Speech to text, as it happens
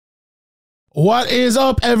What is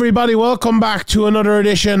up, everybody? Welcome back to another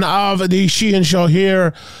edition of the Sheehan Show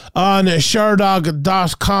here on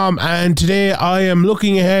Sherdog.com, and today I am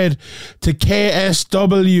looking ahead to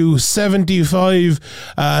KSW 75,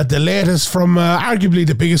 the latest from arguably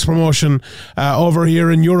the biggest promotion over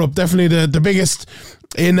here in Europe, definitely the biggest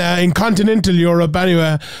in continental Europe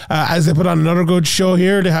anyway, as they put on another good show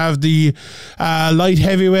here. They have the light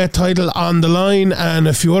heavyweight title on the line and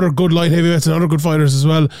a few other good light heavyweights and other good fighters as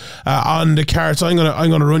well on the card. So I'm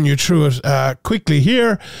gonna run you through it quickly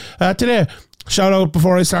here today. Shout out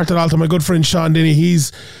before I start it all to my good friend Sean Denny.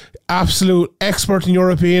 He's absolute expert in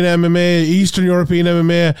European MMA, Eastern European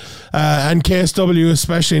MMA, and KSW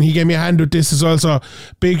especially, and he gave me a hand with this as well. So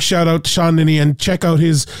big shout out to Sean Denny, and check out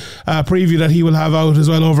his preview that he will have out as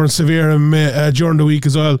well over in Severe during the week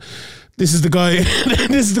as well. This is the guy,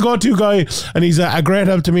 this is the go-to guy, and he's a great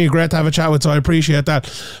help to me, great to have a chat with, so I appreciate that.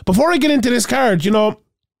 Before I get into this card, you know,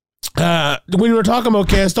 when we were talking about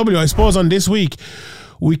KSW, I suppose on this week,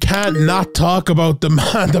 we can't not talk about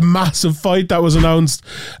the massive fight that was announced.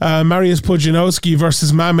 Mariusz Pudzianowski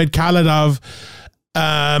versus Mamed Khalidov.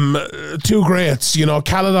 Two greats. You know,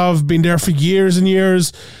 Khalidov been there for years and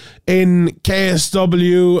years in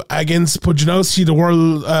KSW against Pudzianowski,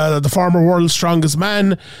 the former world's strongest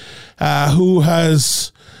man, who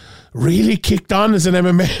has really kicked on as an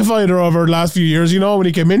MMA fighter over the last few years. You know, when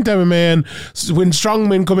he came into MMA, and when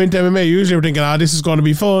strongmen come into MMA, usually we're thinking, this is going to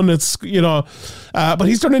be fun. It's, you know, but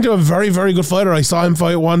he's turned into a very, very good fighter. I saw him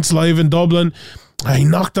fight once live in Dublin. He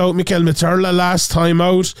knocked out Michal Martinek last time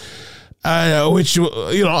out, which,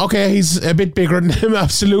 you know, okay, he's a bit bigger than him,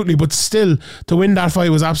 absolutely, but still, to win that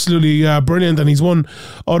fight was absolutely brilliant. And he's won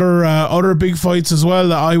other big fights as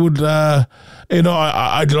well. I would, you know,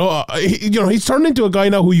 I don't know. You know, he's turned into a guy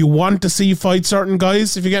now who you want to see fight certain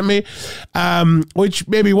guys, if you get me, which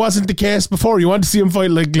maybe wasn't the case before. You want to see him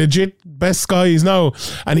fight like legit best guys now,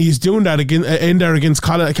 and he's doing that again in there against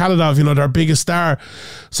Khalidov, you know, their biggest star.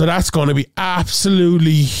 So that's going to be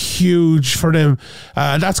absolutely huge for them.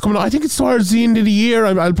 That's coming up. I think it's towards the end of the year.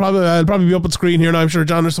 I'll probably be up on screen here now. I'm sure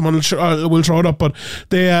John or someone will throw it up, but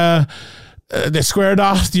they squared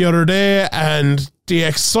off the other day, and the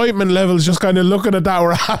excitement levels just kind of looking at that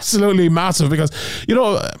were absolutely massive, because, you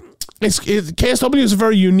know, KSW is a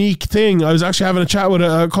very unique thing. I was actually having a chat with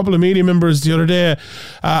a couple of media members the other day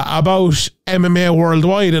about MMA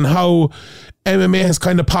worldwide and how MMA has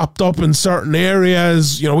kind of popped up in certain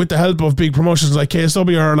areas, you know, with the help of big promotions like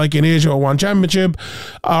KSW, or like in Asia One Championship,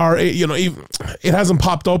 or, you know, even, it hasn't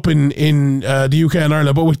popped up in the UK and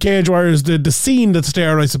Ireland, but with Cage Warriors, the scene that's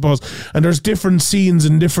there, I suppose, and there's different scenes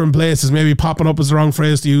in different places, maybe popping up is the wrong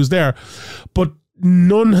phrase to use there, but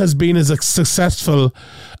none has been as successful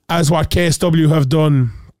as what KSW have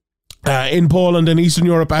done in Poland and Eastern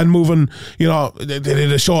Europe, and moving, you know, they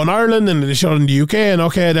did a show in Ireland and they showed in the UK, and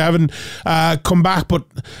okay, they haven't come back, but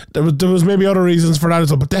there was maybe other reasons for that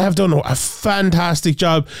as well, but they have done a fantastic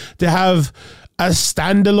job. They have a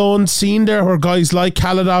standalone scene there where guys like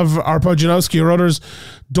Khalidov or Pudzianowski or others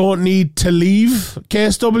don't need to leave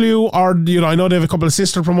KSW, or, you know, I know they have a couple of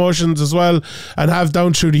sister promotions as well and have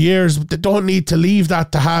down through the years, but they don't need to leave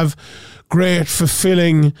that to have great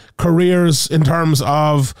fulfilling careers in terms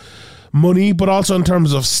of money, but also in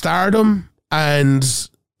terms of stardom and,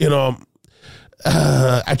 you know,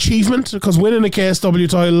 achievement, because winning a KSW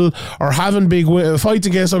title or having big fights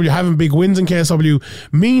in KSW, having big wins in KSW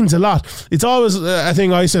means a lot. It's always a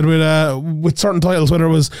thing I said with certain titles, whether it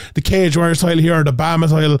was the Cage Warriors title here or the Bama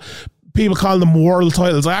title, people call them world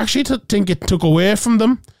titles. I actually think it took away from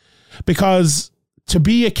them, because to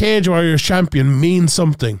be a Cage Warriors champion means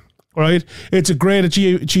something. Right, it's a great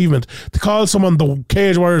achievement. To call someone the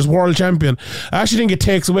Cage Warriors world champion, I actually think it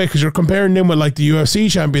takes away, because you're comparing them with like the UFC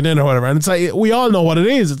champion then or whatever, and it's like, we all know what it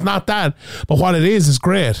is. It's not that, but what it is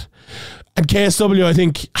great. And KSW, I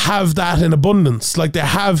think, have that in abundance. Like, they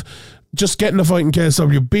have, just getting a fight in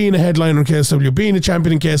KSW, being a headliner in KSW, being a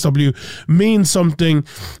champion in KSW means something.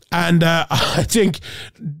 And I think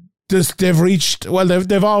they've reached, well,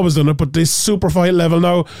 they've always done it, but this super fight level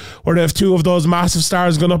now, where they have two of those massive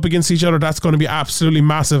stars going up against each other, that's going to be absolutely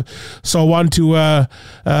massive. So I want to a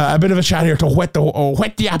bit of a chat here to whet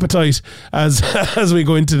the appetite as we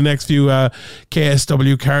go into the next few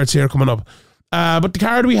KSW cards here coming up. But the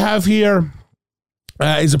card we have here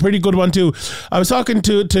is a pretty good one too. I was talking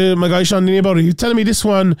to my guy Sean about it. He was telling me this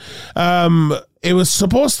one it was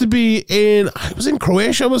supposed to be it was in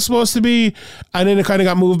Croatia, it was supposed to be, and then it kind of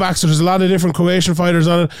got moved back, so there's a lot of different Croatian fighters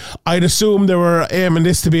on it. I'd assume they were aiming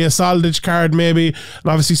this to be a Soldaev card maybe, and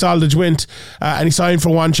obviously Soldaev went, and he signed for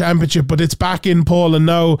one championship, but it's back in Poland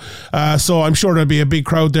now, so I'm sure there'll be a big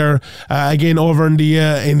crowd there, again over in the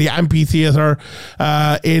amphitheatre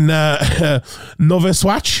in Nowy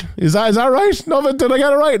Sacz. Is that right? Did I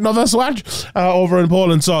get it right? Nowy Sacz, over in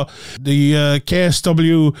Poland. So the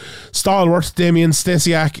KSW stalwart Damian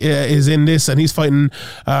Stasiak is in this, and he's fighting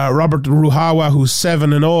Robert Ruchala, who's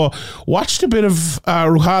 7-0. Watched a bit of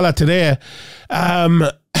Ruchala today,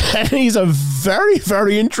 and he's a very,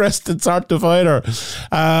 very interesting sort of fighter.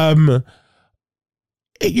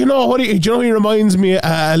 You know what? He reminds me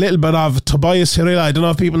a little bit of Tobias Harila. I don't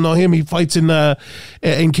know if people know him. He fights in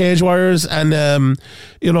Cage Warriors, and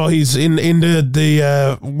he's in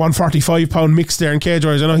the 145 pound mix there in Cage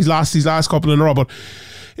Warriors. I know he's lost his last couple in a row, but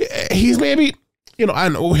he's maybe, and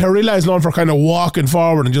Harila is known for kind of walking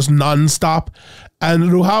forward and just non-stop. And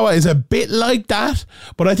Ruchala is a bit like that,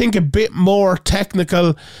 but I think a bit more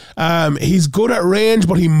technical. He's good at range,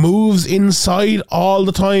 but he moves inside all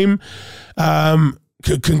the time.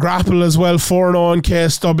 Can grapple as well, 4-0 in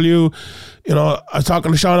KSW. I was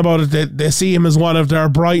talking to Sean about it. They see him as one of their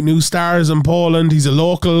bright new stars in Poland. He's a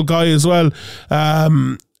local guy as well.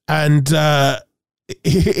 And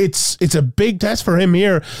it's a big test for him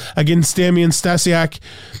here against Damian Stasiak,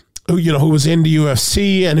 who was in the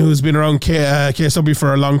UFC and who's been around KSW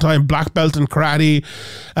for a long time, black belt in karate.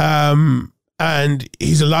 And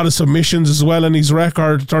he's a lot of submissions as well, and his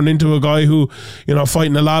record turned into a guy who,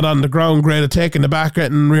 fighting a lot on the ground, great at taking the back,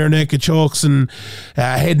 getting rear naked chokes and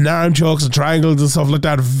head and arm chokes and triangles and stuff like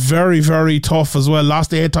that. Very, very tough as well.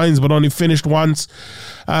 Lost 8 times, but only finished once.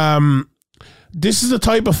 This is the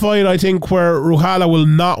type of fight, I think, where Ruchala will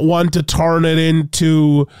not want to turn it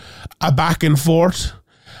into a back and forth.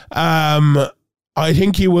 I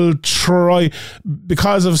think he will try,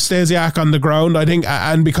 because of Stasiak on the ground, I think,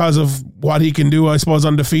 and because of what he can do, I suppose,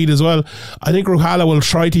 on the feet as well. I think Ruchala will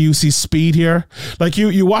try to use his speed here. Like,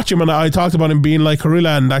 you watch him, and I talked about him being like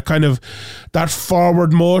Harila, and that kind of, that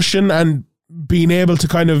forward motion and being able to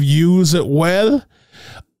kind of use it well.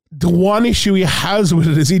 The one issue he has with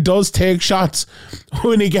it is he does take shots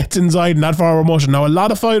when he gets inside in that forward motion. Now, a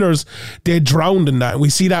lot of fighters, they drown in that. We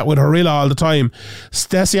see that with Harila all the time.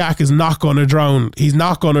 Stasiak is not going to drown. He's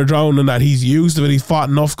not going to drown in that. He's used to it. He's fought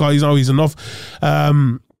enough guys now. He's enough...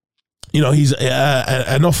 he's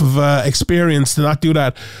enough of experience to not do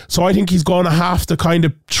that. So I think he's going to have to kind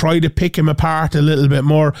of try to pick him apart a little bit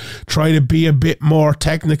more, try to be a bit more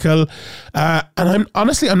technical. And I'm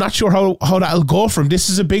not sure how that'll go for him. This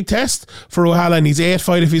is a big test for Ruchala, and he's 8th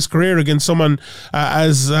fight of his career against someone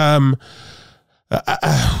as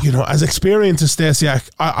experienced as Stasiak.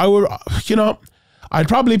 I would, I'd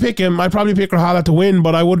probably pick him. I'd probably pick Ruchala to win,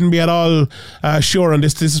 but I wouldn't be at all sure. And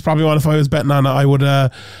this is probably one, if I was betting on it, I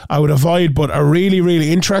would avoid. But a really, really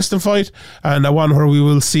interesting fight, and a one where we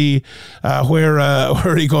will see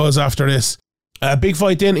where he goes after this. A big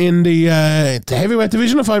fight then in the heavyweight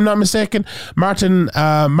division, if I'm not mistaken.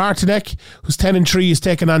 Martinek, who's 10-3, is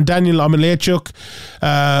taking on Daniel Omielanczuk,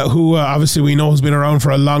 who obviously we know has been around for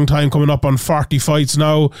a long time, coming up on 40 fights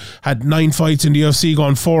now. Had 9 fights in the UFC,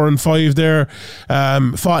 going 4-5 there.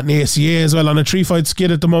 Fought in ACA as well on a 3-fight skid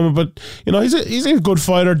at the moment. But he's a good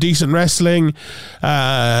fighter, decent wrestling,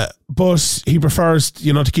 but he prefers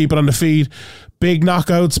to keep it on the feet. Big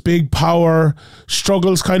knockouts, big power,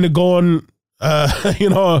 struggles kind of going.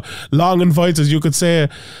 Long in fights, as you could say,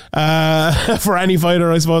 for any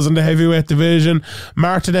fighter, I suppose, in the heavyweight division.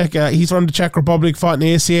 Martinek, he's from the Czech Republic, fought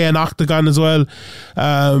in ACA and Octagon as well.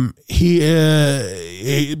 He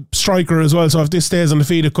striker as well. So if this stays on the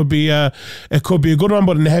feet, it could be a good one.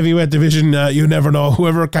 But in the heavyweight division, you never know.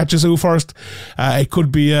 Whoever catches who first, it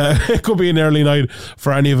could be an early night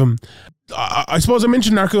for any of them. I suppose I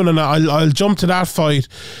mentioned Narkun, and I'll jump to that fight.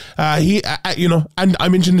 And I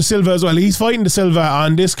mentioned Da Silva as well. He's fighting Da Silva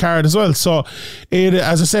on this card as well. So,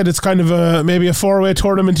 as I said, it's kind of maybe a 4-way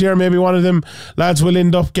tournament here. Maybe one of them lads will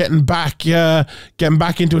end up getting back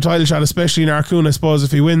into a title shot, especially Narkun, I suppose,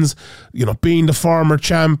 if he wins. Being the former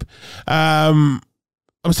champ.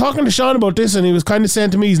 I was talking to Sean about this, and he was kind of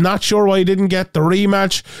saying to me he's not sure why he didn't get the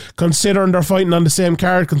rematch, considering they're fighting on the same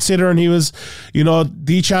card, considering he was,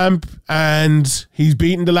 the champ, and he's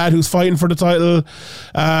beaten the lad who's fighting for the title.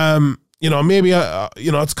 Maybe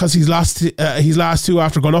it's because he's lost his last 2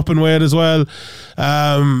 after going up in weight as well.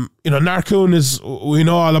 Narkun we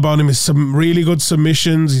know all about him. He's some really good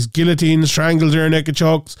submissions. He's guillotines, strangles, rear naked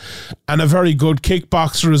chokes, and a very good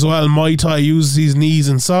kickboxer as well. Muay Thai, uses his knees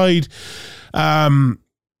inside.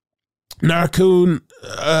 Narkun,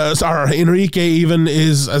 or Henrique even,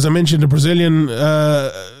 is, as I mentioned, a Brazilian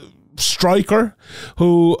striker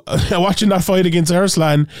who, watching that fight against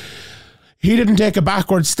Arslan, he didn't take a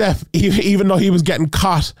backward step, even though he was getting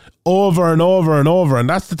caught over and over and over. And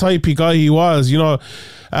that's the type of guy he was, you know.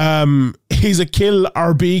 He's a kill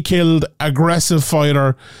or be killed aggressive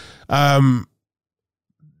fighter.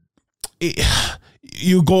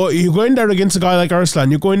 You go in there against a guy like Arslan,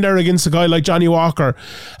 you go in there against a guy like Johnny Walker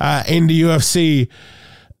in the UFC,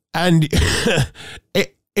 and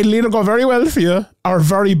it'll either go very well for you or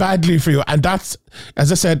very badly for you. And that's,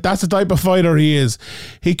 as I said, that's the type of fighter he is.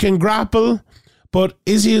 He can grapple, but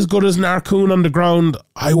is he as good as Narkun on the ground?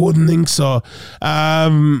 I wouldn't think so.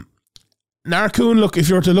 Narkun, look, if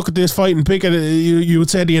you were to look at this fight and pick it, you would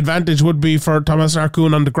say the advantage would be for Tomasz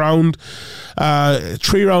Narkun on the ground.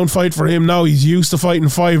 3-round fight for him now. He's used to fighting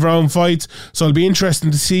 5-round fights, so it'll be interesting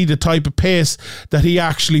to see the type of pace that he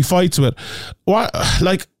actually fights with.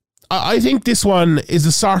 I think this one is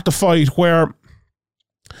the sort of fight where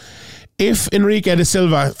if Henrique da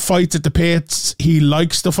Silva fights at the pace he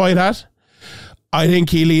likes to fight at, I think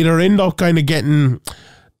he'll either end up kind of getting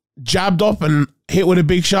jabbed up and hit with a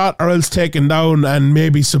big shot, or else taken down and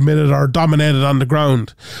maybe submitted or dominated on the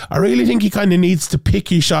ground. I really think he kind of needs to pick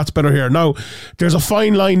his shots better here. Now, there's a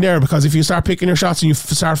fine line there, because if you start picking your shots and you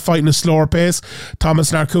start fighting a slower pace,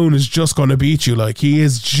 Tomasz Narkun is just going to beat you. Like, he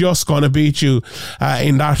is just going to beat you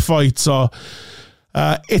in that fight. So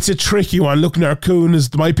it's a tricky one. Look, Narkun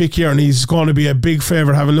is my pick here, and he's going to be a big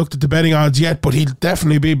favourite. Haven't looked at the betting odds yet, but he'll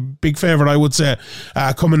definitely be a big favourite, I would say,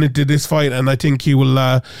 coming into this fight. And I think he will.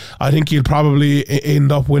 I think he'll probably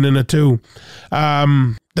end up winning it too.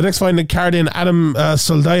 The next fight in the card, in Adam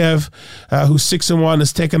Soldaev, who's 6-1,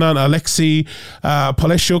 is taking on Oleksii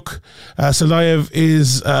Polishchuk. Soldaev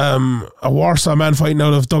is a Warsaw man fighting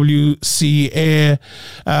out of WCA.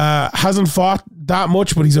 Hasn't fought that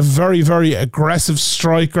much, but he's a very, very aggressive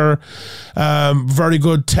striker. Very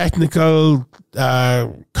good technical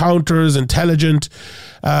counters, intelligent.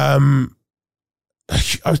 I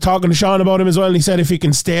was talking to Sean about him as well, and he said if he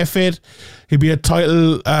can stay fit, he'd be a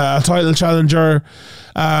title challenger.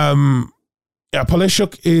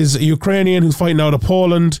 Polishchuk is a Ukrainian who's fighting out of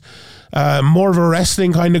Poland. More of a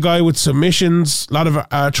wrestling kind of guy with submissions, a lot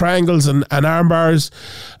of triangles and arm bars.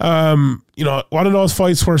 One of those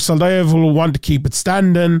fights where Soldaev will want to keep it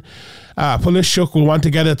standing. Polishchuk will want to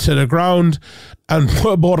get it to the ground, and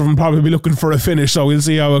both of them probably be looking for a finish, so we'll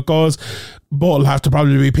see how it goes. Both will have to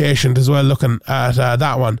probably be patient as well, looking at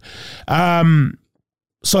that one. After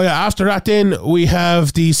that then, we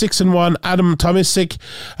have the 6-1 Adam Tomasik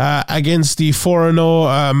against the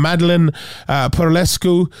 4-0 Madalin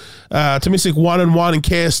Pirvulescu. Tomasik 1-1 in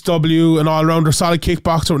KSW, an all-rounder, solid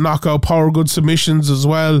kickboxer with knockout power, good submissions as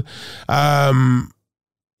well.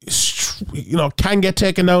 Can get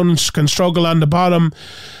taken down and can struggle on the bottom.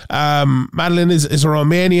 Madalin is a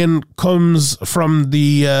Romanian, comes from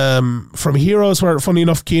the from Heroes, where, funny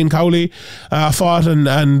enough, Cian Cowley fought,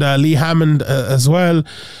 and Lee Hammond as well.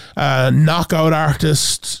 Knockout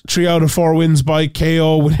artist, 3 out of 4 wins by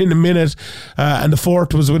KO within a minute, and the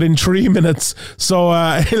 4th was within 3 minutes. So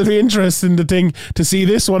it'll be interesting to see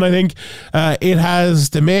this one. I think it has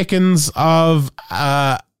the makings of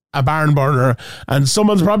a barn burner, and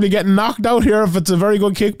someone's probably getting knocked out here if it's a very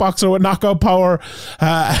good kickboxer with knockout power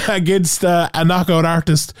against a knockout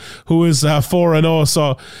artist who is 4-0.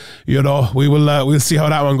 So we'll see how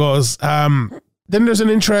that one goes. Then there's an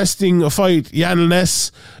interesting fight, Yann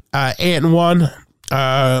Liasse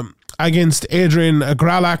 8-1 against Adrian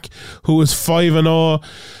Gralak, who is 5-0.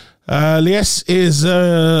 Liasse is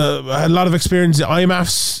a lot of experience in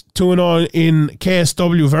IMAFs, 2-0 in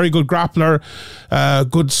KSW, very good grappler,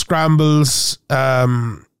 good scrambles,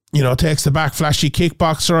 takes the back, flashy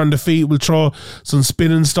kickboxer on the feet, will throw some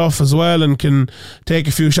spinning stuff as well, and can take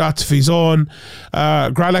a few shots of his own.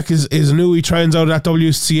 Gralak is new. He trains out at that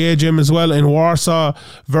WCA gym as well in Warsaw.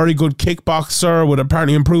 Very good kickboxer with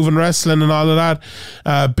apparently improving wrestling and all of that.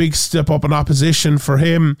 Big step up in opposition for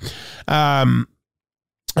him.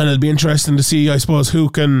 And it'll be interesting to see, I suppose, who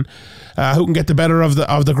can get the better of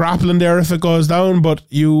the grappling there if it goes down. But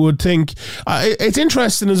you would think it's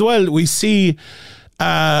interesting as well. We see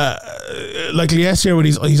like Liasse here with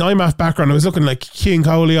his IMAF background. I was looking like Cian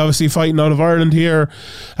Cowley, obviously fighting out of Ireland here.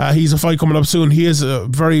 He's a fight coming up soon. He is a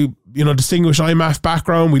very distinguished IMAF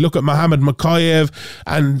background. We look at Mohamed Makayev,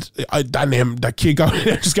 and that kid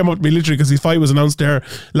just came up to me literally because his fight was announced there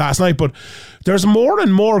last night. But there's more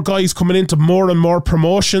and more guys coming into more and more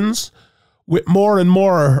promotions with more and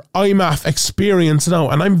more IMAF experience now,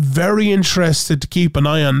 and I'm very interested to keep an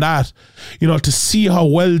eye on that, to see how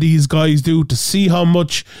well these guys do, to see how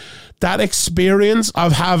much that experience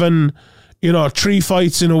of having, 3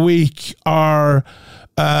 fights in a week, or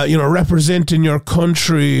representing your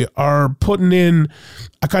country, or putting in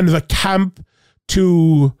a kind of a camp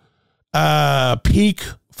to peak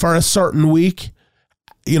for a certain week,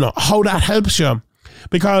 how that helps you.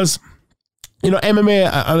 Because,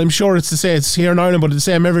 MMA, and I'm sure it's the same, it's here in Ireland, but it's the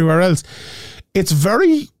same everywhere else. It's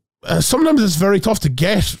very, sometimes it's very tough to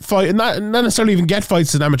get fight, not necessarily even get fights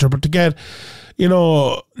as an amateur, but to get,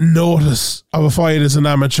 notice of a fight as an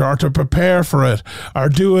amateur, or to prepare for it, or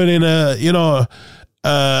do it in a,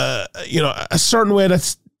 a certain way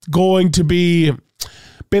that's going to be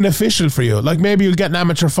beneficial for you. Like maybe you'll get an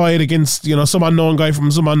amateur fight against, some unknown guy from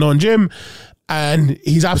some unknown gym, and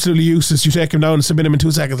he's absolutely useless. You take him down and submit him in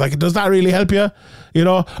 2 seconds. Like, does that really help you?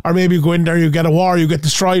 Or maybe you go in there, you get a war, you get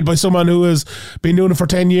destroyed by someone who has been doing it for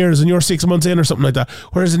 10 years and you're 6 months in or something like that.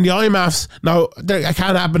 Whereas in the IMAFs, now, that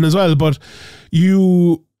can happen as well, but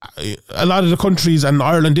a lot of the countries, and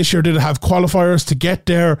Ireland this year did have qualifiers to get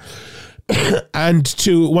there. And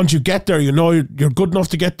once you get there, you're good enough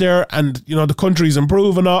to get there, and the countries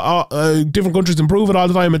improve, and different countries improve it all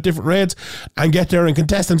the time at different rates, and get there and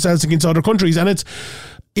contest themselves against other countries. And it's,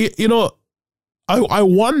 I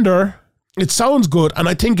wonder. It sounds good, and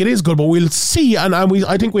I think it is good, but we'll see. And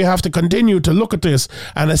I think we have to continue to look at this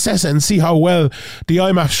and assess it and see how well the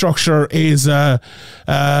IMAF structure is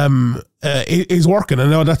working. I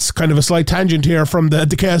know that's kind of a slight tangent here from the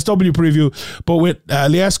KSW preview, but with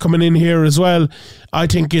Liasse coming in here as well, I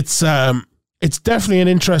think it's definitely an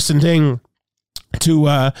interesting thing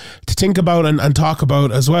to think about and talk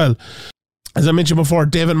about as well. As I mentioned before,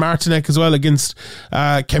 David Martinek as well against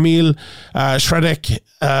Kamil Szkardek.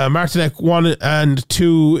 Martinek 1 and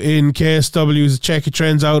 2 in KSW's Czech. He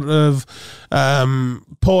trains out of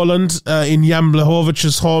Poland in Jan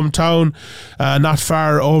Blachowic's hometown, not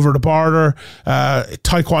far over the border.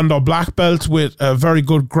 Taekwondo black belt with a very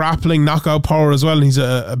good grappling knockout power as well. And he's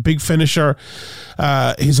a big finisher.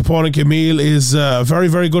 His opponent Kamil is a very,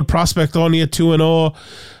 very good prospect, only at 2-0.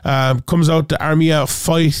 Comes out to Armia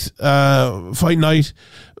fight night.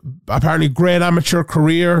 Apparently great amateur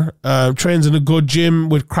career, trains in a good gym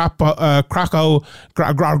with Krakow,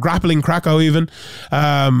 grappling Krakow even.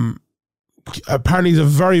 Apparently he's a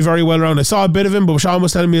very, very well-rounded. I saw a bit of him, but Sean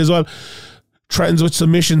was telling me as well, trends with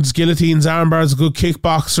submissions, guillotines, armbars, a good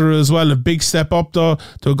kickboxer as well. A big step up though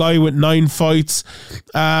to a guy with 9 fights.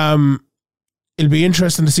 It'll be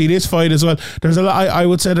interesting to see this fight as well. There's a lot. I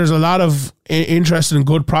would say there's a lot of interesting and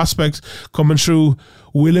good prospects coming through.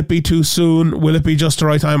 Will it be too soon? Will it be just the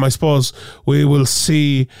right time? I suppose we will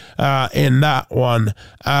see in that one.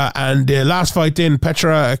 And the last fight then,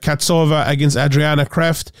 Petra Castkova against Adrianna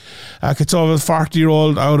Kreft. Castkova,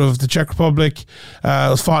 40-year-old out of the Czech Republic,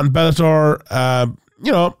 was fought in Bellator.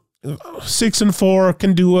 6-4,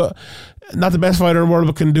 can do not the best fighter in the world,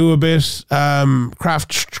 but can do a bit. Kreft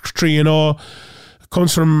 3-0.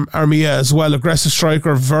 Comes from Armia as well. Aggressive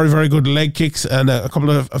striker, very, very good leg kicks, and a couple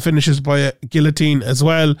of finishes by a guillotine as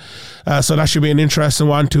well. So that should be an interesting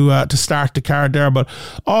one to start the card there. But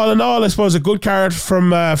all in all, I suppose a good card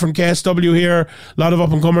from KSW here. A lot of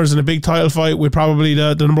up and comers and a big title fight with probably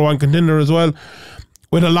the number 1 contender as well.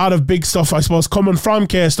 With a lot of big stuff, I suppose, coming from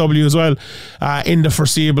KSW as well in the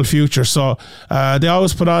foreseeable future. So they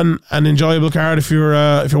always put on an enjoyable card. If you're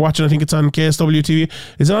watching, I think it's on KSW TV.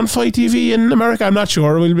 Is it on Fight TV in America? I'm not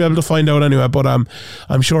sure. We'll be able to find out anyway. But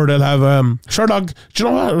I'm sure they'll have Sherdog. Do you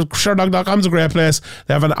know what? Sherdog.com's a great place.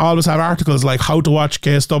 They always have articles like how to watch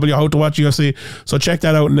KSW, how to watch UFC. So check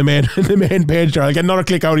that out in the main page there. I'll get another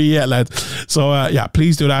click out of you yet, lads. So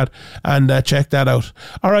please do that and check that out.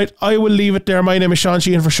 All right, I will leave it there. My name is Sean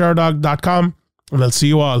Sheehan for Sherdog.com, and I'll see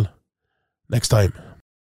you all next time.